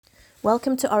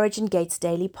Welcome to Origin Gates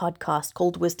Daily podcast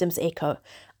called Wisdom's Echo.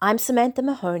 I'm Samantha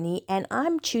Mahoney and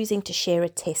I'm choosing to share a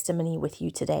testimony with you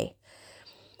today.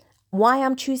 Why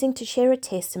I'm choosing to share a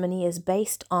testimony is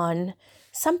based on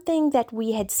something that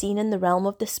we had seen in the realm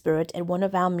of the Spirit at one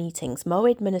of our meetings,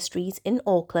 Moed Ministries in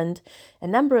Auckland, a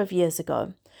number of years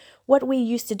ago. What we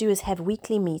used to do is have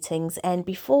weekly meetings, and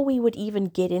before we would even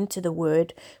get into the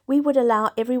word, we would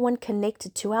allow everyone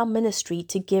connected to our ministry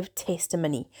to give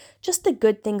testimony, just the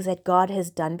good things that God has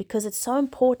done, because it's so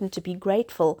important to be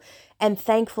grateful and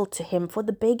thankful to Him for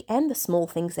the big and the small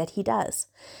things that He does.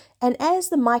 And as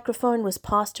the microphone was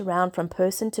passed around from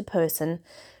person to person,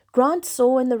 Grant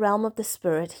saw in the realm of the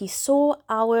Spirit, he saw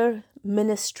our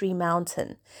ministry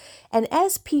mountain. And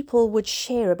as people would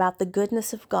share about the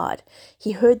goodness of God,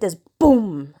 he heard this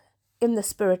boom in the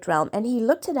spirit realm, and he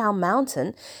looked at our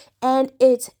mountain, and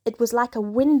it was like a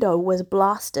window was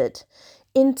blasted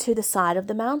into the side of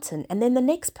the mountain. And then the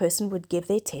next person would give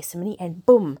their testimony, and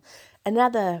boom,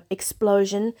 another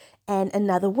explosion and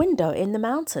another window in the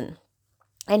mountain.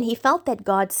 And he felt that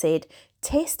God said,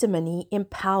 testimony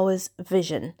empowers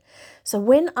vision. So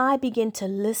when I begin to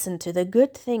listen to the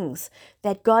good things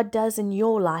that God does in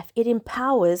your life, it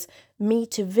empowers me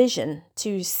to vision,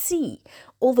 to see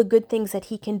all the good things that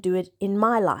He can do it in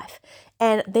my life.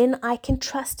 And then I can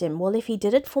trust Him. Well, if He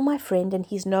did it for my friend and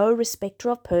He's no respecter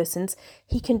of persons,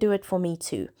 He can do it for me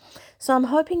too. So I'm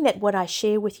hoping that what I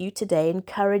share with you today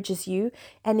encourages you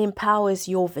and empowers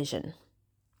your vision.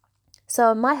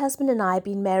 So my husband and I have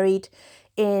been married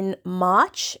in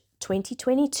March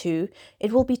 2022.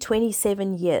 It will be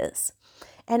 27 years.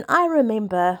 And I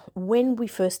remember when we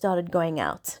first started going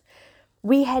out,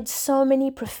 we had so many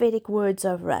prophetic words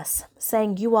over us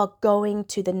saying, you are going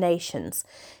to the nations.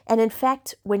 And in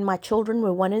fact, when my children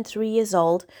were 1 and 3 years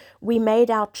old, we made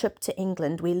our trip to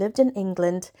England. We lived in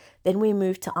England, then we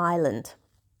moved to Ireland.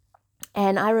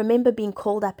 And I remember being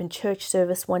called up in church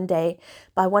service one day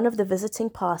by one of the visiting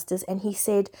pastors, and he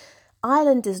said,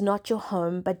 Ireland is not your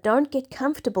home, but don't get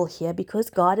comfortable here because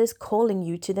God is calling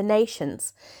you to the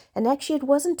nations. And actually, it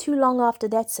wasn't too long after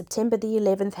that, September the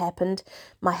 11th happened.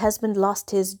 My husband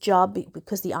lost his job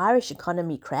because the Irish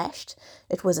economy crashed.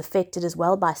 It was affected as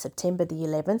well by September the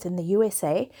 11th in the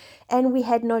USA. And we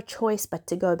had no choice but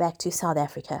to go back to South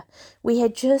Africa. We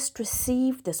had just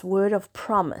received this word of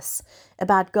promise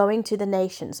about going to the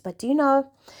nations. But do you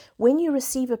know, when you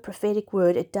receive a prophetic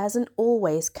word, it doesn't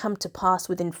always come to pass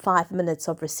within 5 minutes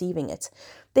of receiving it.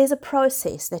 There's a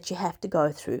process that you have to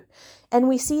go through. And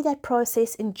we see that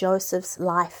process in Joseph's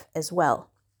life as well.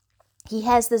 He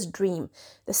has this dream.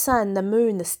 The sun, the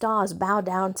moon, the stars bow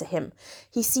down to him.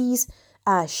 He sees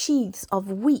sheaths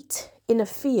of wheat in a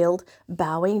field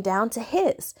bowing down to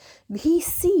his. He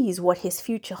sees what his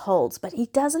future holds, but he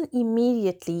doesn't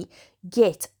immediately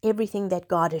get everything that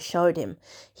God has showed him.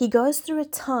 He goes through a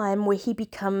time where he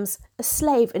becomes a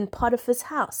slave in Potiphar's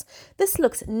house. This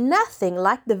looks nothing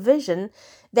like the vision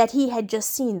that he had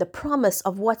just seen, the promise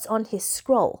of what's on his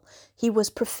scroll. He was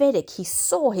prophetic. He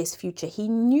saw his future. He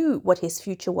knew what his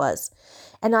future was.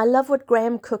 And I love what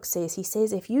Graham Cook says. He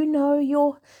says, if you know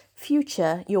your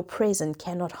future, your present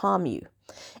cannot harm you.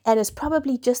 And it's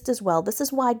probably just as well. This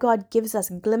is why God gives us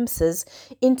glimpses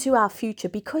into our future,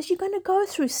 because you're going to go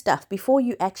through stuff before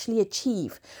you actually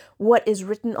achieve what is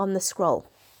written on the scroll.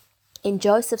 In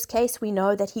Joseph's case, we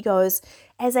know that he goes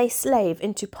as a slave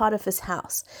into Potiphar's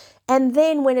house. And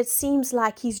then when it seems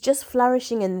like he's just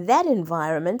flourishing in that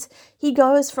environment, he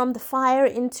goes from the fire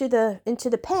into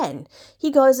the pan.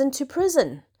 He goes into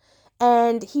prison.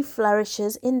 And he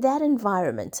flourishes in that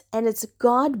environment. And it's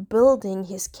God building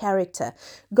his character,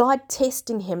 God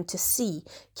testing him to see,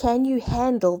 can you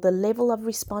handle the level of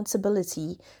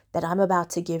responsibility that I'm about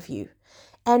to give you?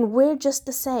 And we're just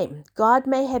the same. God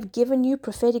may have given you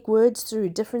prophetic words through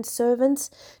different servants,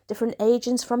 different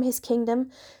agents from his kingdom,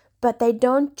 but they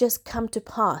don't just come to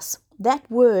pass. That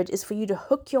word is for you to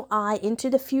hook your eye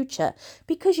into the future,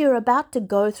 because you're about to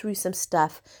go through some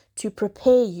stuff to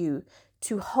prepare you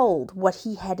to hold what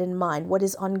he had in mind, what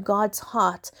is on God's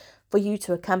heart for you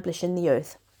to accomplish in the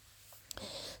earth.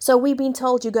 So we've been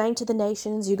told, you're going to the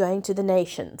nations, you're going to the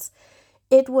nations.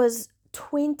 It was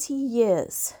 20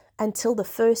 years until the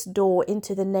first door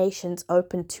into the nations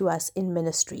opened to us in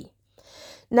ministry.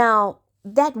 Now,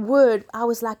 that word, I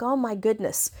was like, oh my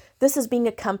goodness, this is being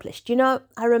accomplished. You know,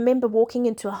 I remember walking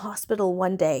into a hospital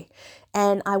one day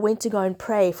and I went to go and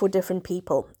pray for different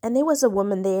people. And there was a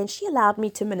woman there and she allowed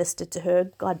me to minister to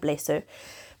her. God bless her.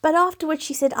 But afterwards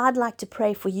she said, I'd like to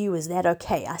pray for you. Is that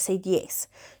okay? I said, yes.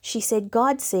 She said,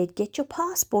 God said, get your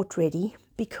passport ready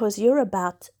because you're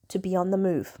about to be on the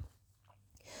move.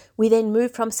 We then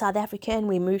moved from South Africa and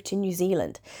we moved to New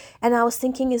Zealand. And I was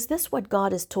thinking, is this what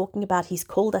God is talking about? He's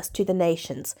called us to the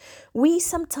nations. We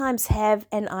sometimes have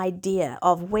an idea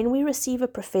of when we receive a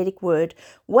prophetic word,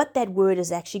 what that word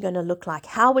is actually going to look like,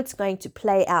 how it's going to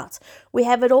play out. We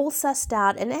have it all sussed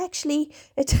out, and actually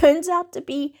it turns out to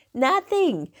be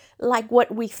nothing like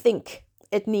what we think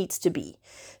it needs to be.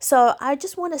 So I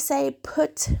just want to say,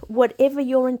 put whatever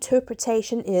your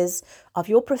interpretation is of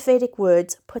your prophetic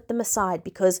words, put them aside,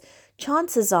 because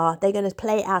chances are they're going to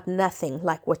play out nothing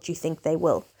like what you think they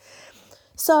will.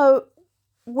 So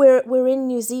we're in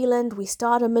New Zealand, we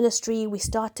start a ministry, we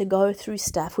start to go through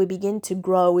stuff, we begin to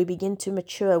grow, we begin to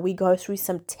mature, we go through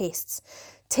some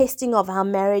testing of our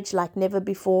marriage like never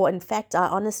before. In fact, I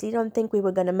honestly don't think we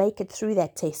were going to make it through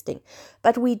that testing,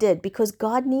 but we did, because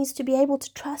God needs to be able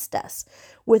to trust us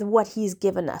with what He's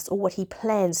given us or what He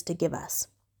plans to give us.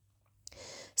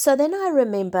 So then I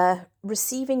remember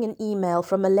receiving an email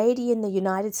from a lady in the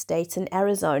United States in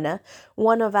Arizona,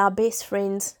 one of our best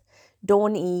friends,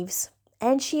 Dawn Eves,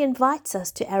 and she invites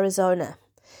us to Arizona.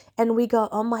 And we go,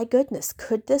 oh my goodness,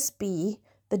 could this be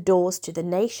the doors to the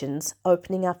nations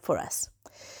opening up for us?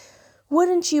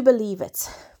 Wouldn't you believe it?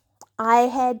 I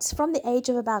had, from the age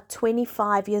of about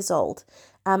 25 years old,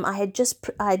 I had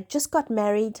just got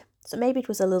married, so maybe it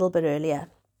was a little bit earlier,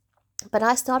 but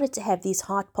I started to have these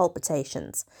heart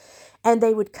palpitations, and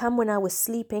they would come when I was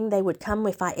sleeping, they would come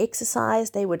if I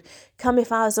exercised, they would come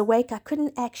if I was awake. I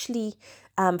couldn't actually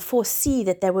foresee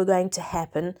that they were going to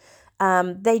happen.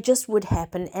 They just would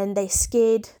happen, and they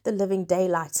scared the living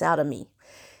daylights out of me.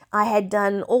 I had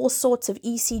done all sorts of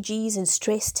ECGs and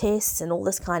stress tests and all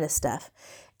this kind of stuff,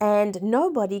 and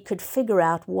nobody could figure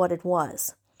out what it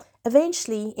was.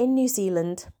 Eventually, in New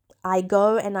Zealand, I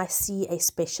go and I see a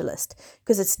specialist,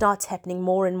 because it starts happening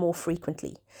more and more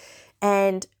frequently.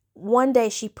 And one day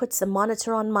she puts a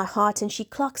monitor on my heart and she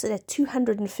clocks it at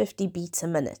 250 beats a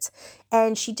minute.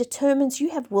 And she determines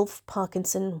you have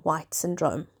Wolff-Parkinson-White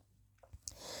syndrome.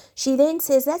 She then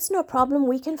says, that's no problem,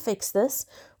 we can fix this.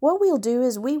 What we'll do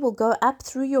is we will go up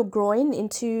through your groin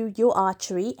into your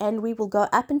artery, and we will go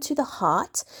up into the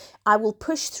heart. I will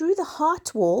push through the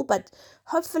heart wall, but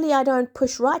hopefully I don't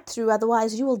push right through,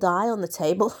 otherwise you will die on the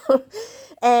table.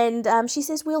 And she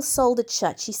says, we'll solder it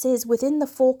shut. She says, within the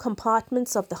 4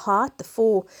 compartments of the heart, the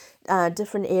 4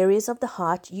 different areas of the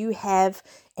heart, you have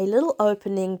a little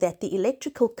opening that the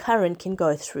electrical current can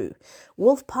go through.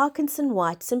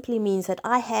 Wolff-Parkinson-White simply means that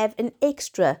I have an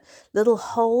extra little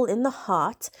hole in the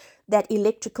heart that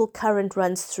electrical current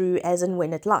runs through as and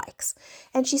when it likes.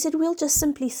 And she said, we'll just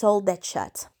simply solder that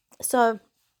shut. So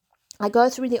I go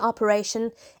through the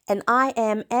operation, and I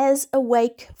am as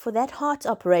awake for that heart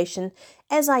operation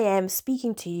as I am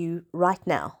speaking to you right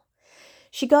now.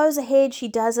 She goes ahead, she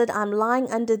does it. I'm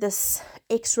lying under this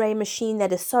X-ray machine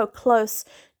that is so close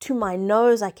to my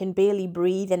nose I can barely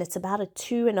breathe, and it's about a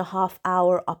 2.5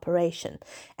 hour operation.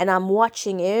 And I'm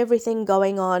watching everything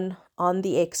going on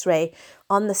the X-ray,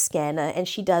 on the scanner, and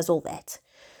she does all that.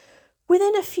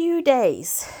 Within a few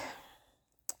days,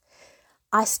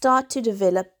 I start to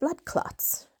develop blood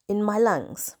clots in my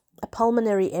lungs, a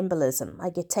pulmonary embolism. I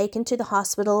get taken to the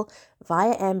hospital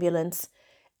via ambulance,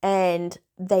 and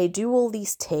they do all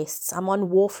these tests. I'm on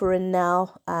warfarin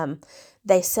now.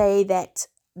 They say that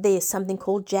there's something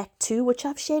called JAK2, which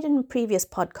I've shared in previous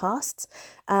podcasts,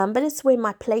 but it's where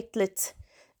my platelets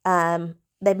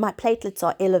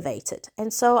are elevated.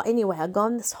 And so anyway, I go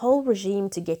on this whole regime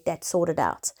to get that sorted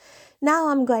out. Now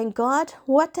I'm going, God,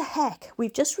 what the heck?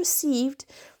 We've just received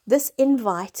this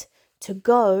invite to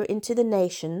go into the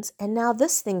nations, and now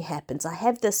this thing happens. I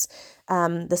have this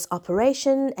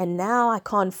operation, and now I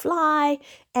can't fly,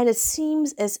 and it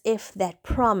seems as if that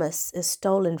promise is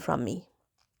stolen from me.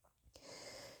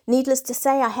 Needless to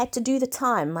say, I had to do the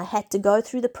time. I had to go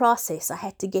through the process. I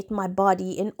had to get my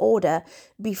body in order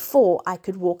before I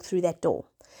could walk through that door.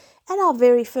 At our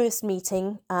very first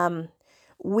meeting,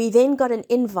 we then got an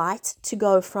invite to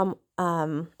go from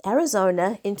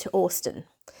Arizona into Austin.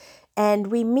 And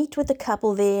we meet with the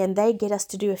couple there, and they get us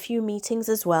to do a few meetings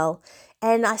as well.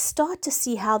 And I start to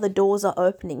see how the doors are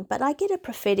opening. But I get a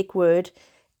prophetic word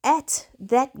at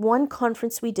that one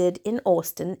conference we did in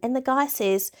Austin. And the guy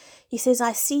says,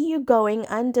 I see you going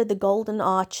under the Golden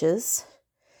Arches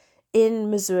in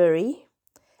Missouri.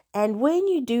 And when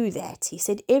you do that, he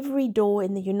said, every door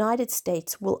in the United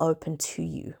States will open to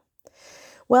you.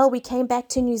 Well, we came back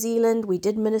to New Zealand, we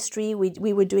did ministry,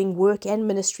 we were doing work and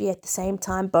ministry at the same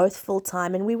time, both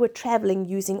full-time, and we were traveling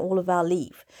using all of our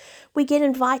leave. We get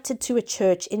invited to a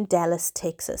church in Dallas,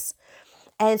 Texas.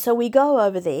 And so we go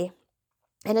over there,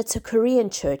 And it's a Korean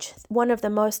church, one of the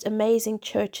most amazing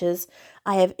churches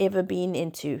I have ever been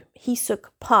into.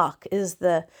 Hee-suk Park is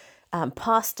the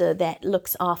pastor that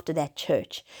looks after that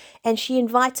church. And she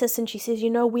invites us and she says,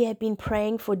 we have been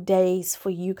praying for days for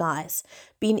you guys,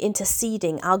 been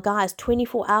interceding. Our guys,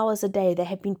 24 hours a day, they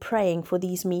have been praying for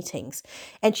these meetings.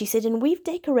 And she said, and we've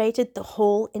decorated the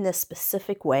hall in a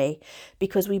specific way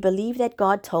because we believe that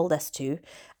God told us to.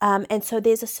 And so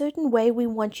there's a certain way we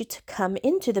want you to come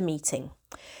into the meeting.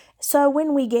 So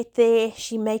when we get there,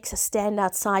 she makes us stand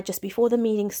outside just before the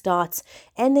meeting starts,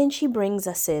 and then she brings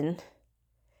us in.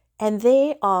 And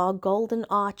there are golden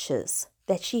arches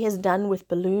that she has done with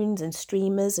balloons and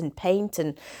streamers and paint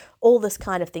and all this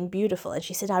kind of thing, beautiful. And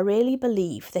she said, I really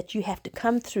believe that you have to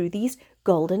come through these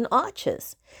golden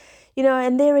arches.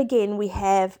 And there again, we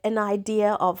have an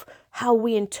idea of how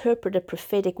we interpret a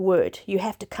prophetic word. You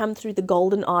have to come through the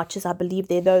golden arches. I believe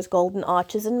there are those golden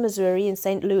arches in Missouri and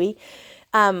St. Louis.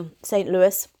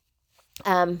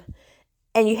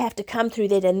 And you have to come through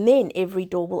that, and then every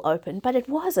door will open. But it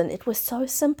wasn't. It was so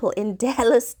simple in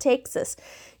Dallas, Texas,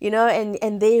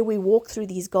 and there we walk through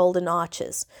these golden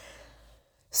arches.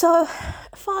 So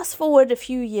fast forward a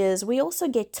few years, we also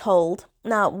get told,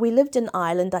 now we lived in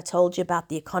Ireland. I told you about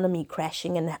the economy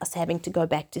crashing and us having to go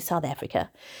back to South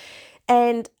Africa.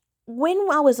 And when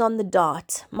I was on the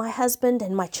dot, my husband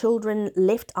and my children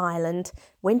left Ireland,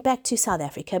 went back to South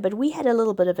Africa, but we had a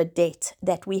little bit of a debt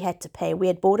that we had to pay. We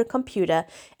had bought a computer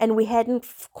and we hadn't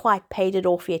quite paid it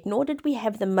off yet, nor did we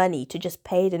have the money to just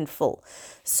pay it in full.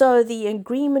 So the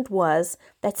agreement was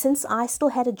that since I still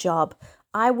had a job,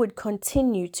 I would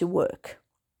continue to work.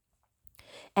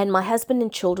 And my husband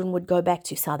and children would go back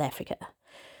to South Africa.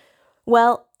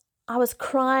 Well, I was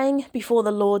crying before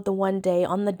the Lord the one day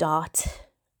on the dot.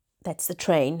 That's the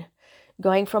train,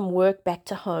 going from work back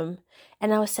to home.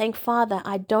 And I was saying, Father,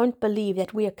 I don't believe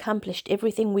that we accomplished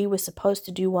everything we were supposed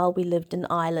to do while we lived in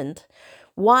Ireland.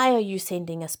 Why are you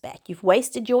sending us back? You've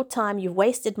wasted your time, you've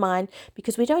wasted mine,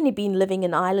 because we'd only been living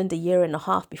in Ireland a year and a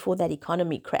half before that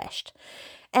economy crashed.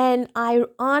 And I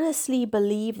honestly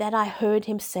believe that I heard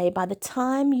him say, by the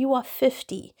time you are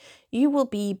 50, you will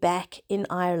be back in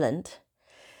Ireland.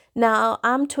 Now,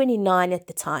 I'm 29 at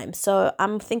the time, so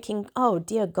I'm thinking, oh,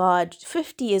 dear God,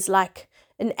 50 is like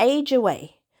an age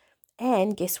away.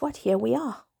 And guess what? Here we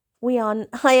are.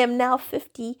 I am now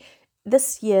 50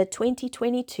 this year,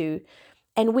 2022,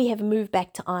 and we have moved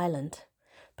back to Ireland.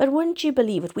 But wouldn't you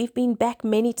believe it? We've been back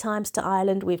many times to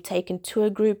Ireland. We've taken tour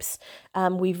groups.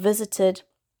 We've visited.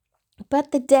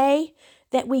 But the day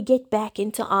that we get back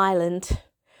into Ireland,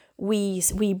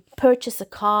 we purchase a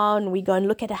car and we go and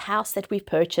look at a house that we've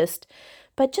purchased.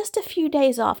 But just a few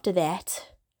days after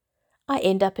that, I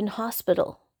end up in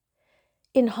hospital.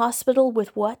 In hospital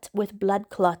with what? With blood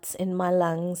clots in my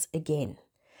lungs again.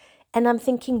 And I'm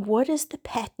thinking, what is the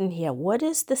pattern here? What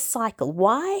is the cycle?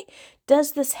 Why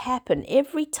does this happen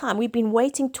every time? We've been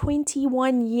waiting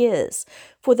 21 years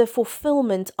for the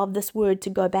fulfillment of this word to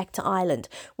go back to Ireland.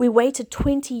 We waited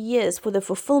 20 years for the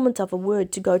fulfillment of a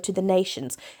word to go to the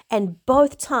nations. And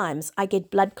both times I get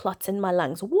blood clots in my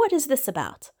lungs. What is this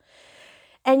about?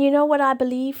 And you know what I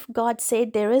believe? God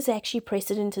said there is actually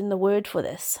precedent in the word for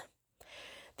this.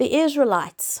 The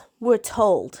Israelites were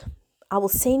told, I will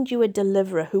send you a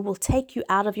deliverer who will take you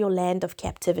out of your land of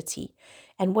captivity.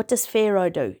 And what does Pharaoh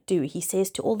do? He says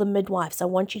to all the midwives, I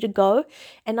want you to go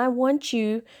and I want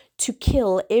you to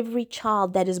kill every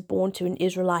child that is born to an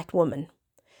Israelite woman.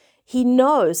 He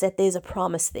knows that there's a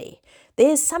promise there.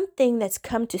 There's something that's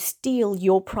come to steal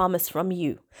your promise from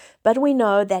you. But we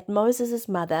know that Moses'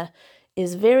 mother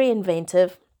is very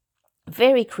inventive,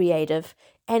 very creative,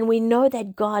 and we know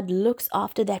that God looks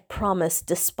after that promise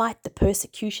despite the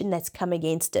persecution that's come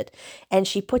against it. And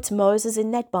she puts Moses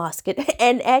in that basket.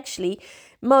 And actually,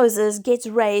 Moses gets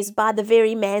raised by the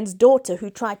very man's daughter who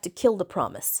tried to kill the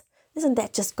promise. Isn't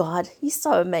that just God? He's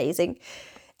so amazing.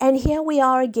 And here we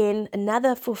are again,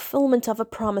 another fulfillment of a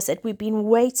promise that we've been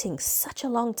waiting such a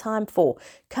long time for.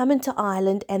 Come into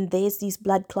Ireland and there's these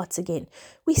blood clots again.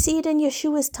 We see it in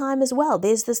Yeshua's time as well.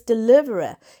 There's this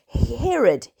deliverer,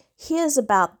 Herod, hears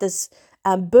about this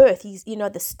birth.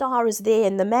 The star is there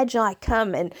and the magi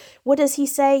come. And what does he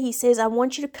say? He says, I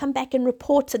want you to come back and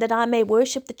report so that I may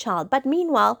worship the child. But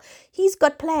meanwhile, he's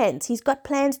got plans. He's got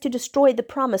plans to destroy the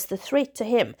promise, the threat to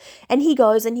him. And he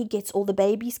goes and he gets all the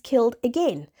babies killed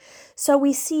again. So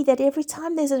we see that every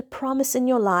time there's a promise in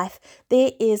your life,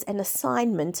 there is an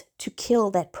assignment to kill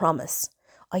that promise.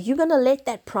 Are you going to let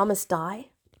that promise die?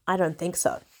 I don't think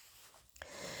so.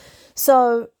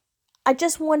 So I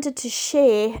just wanted to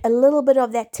share a little bit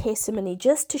of that testimony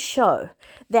just to show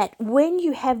that when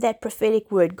you have that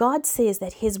prophetic word, God says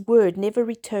that his word never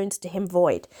returns to him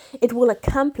void. It will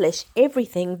accomplish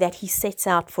everything that he sets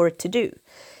out for it to do.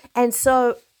 And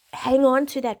so hang on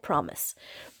to that promise.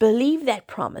 Believe that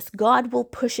promise. God will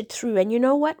push it through. And you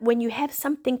know what? When you have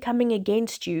something coming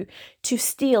against you to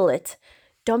steal it,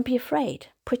 don't be afraid.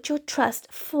 Put your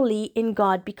trust fully in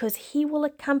God, because he will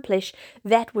accomplish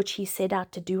that which he set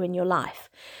out to do in your life.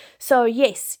 So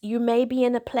yes, you may be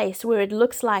in a place where it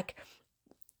looks like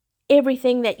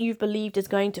everything that you've believed is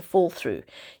going to fall through.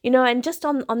 And just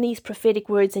on these prophetic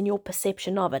words and your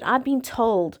perception of it, I've been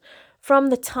told from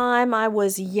the time I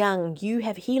was young, you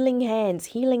have healing hands,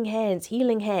 healing hands,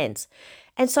 healing hands.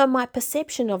 And so my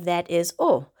perception of that is,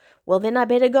 well, then I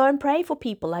better go and pray for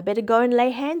people. I better go and lay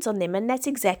hands on them. And that's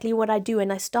exactly what I do.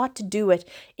 And I start to do it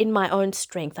in my own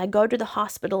strength. I go to the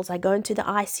hospitals. I go into the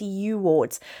ICU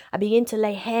wards. I begin to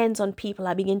lay hands on people.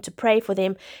 I begin to pray for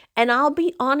them. And I'll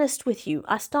be honest with you,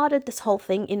 I started this whole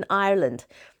thing in Ireland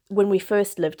when we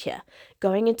first lived here,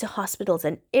 going into hospitals,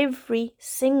 and every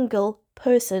single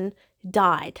person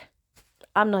died.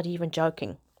 I'm not even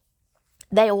joking.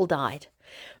 They all died.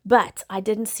 But I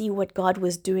didn't see what God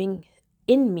was doing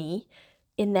in me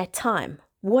in that time.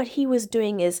 What he was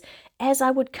doing is, as I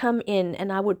would come in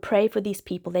and I would pray for these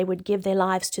people, they would give their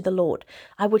lives to the Lord.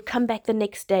 I would come back the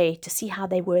next day to see how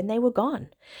they were, and they were gone.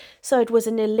 So it was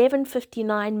an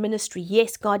 11:59 ministry.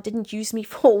 Yes, God didn't use me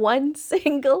for one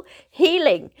single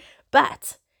healing,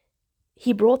 but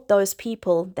he brought those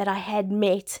people that I had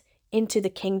met into the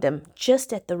kingdom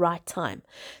just at the right time.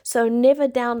 So never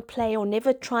downplay or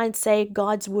never try and say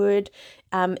God's word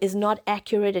is not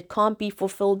accurate. It can't be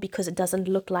fulfilled because it doesn't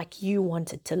look like you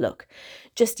want it to look.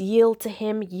 Just yield to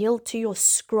him, yield to your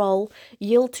scroll,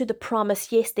 yield to the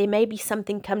promise. Yes, there may be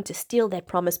something come to steal that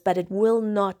promise, but it will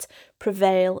not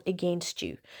prevail against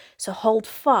you. So hold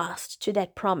fast to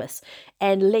that promise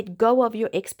and let go of your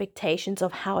expectations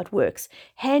of how it works.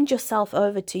 Hand yourself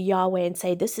over to Yahweh and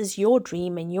say, this is your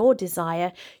dream and your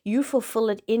desire. You fulfill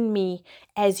it in me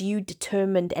as you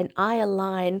determined, and I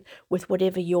align with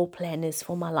whatever your plan is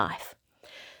for my life.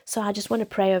 So I just want to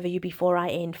pray over you before I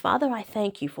end. Father, I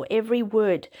thank you for every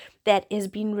word that has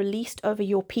been released over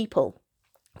your people,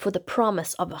 for the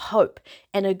promise of a hope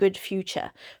and a good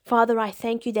future. Father, I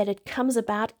thank you that it comes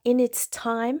about in its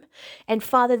time. And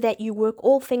Father, that you work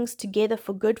all things together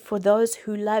for good for those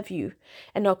who love you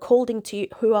and are called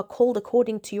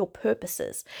according to your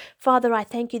purposes. Father, I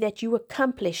thank you that you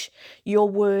accomplish your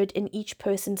word in each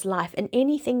person's life, and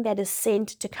anything that is sent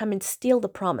to come and steal the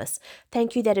promise,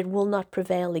 thank you that it will not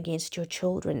prevail against your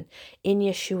children. In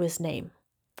Yeshua's name.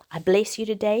 I bless you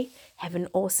today. Have an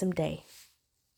awesome day.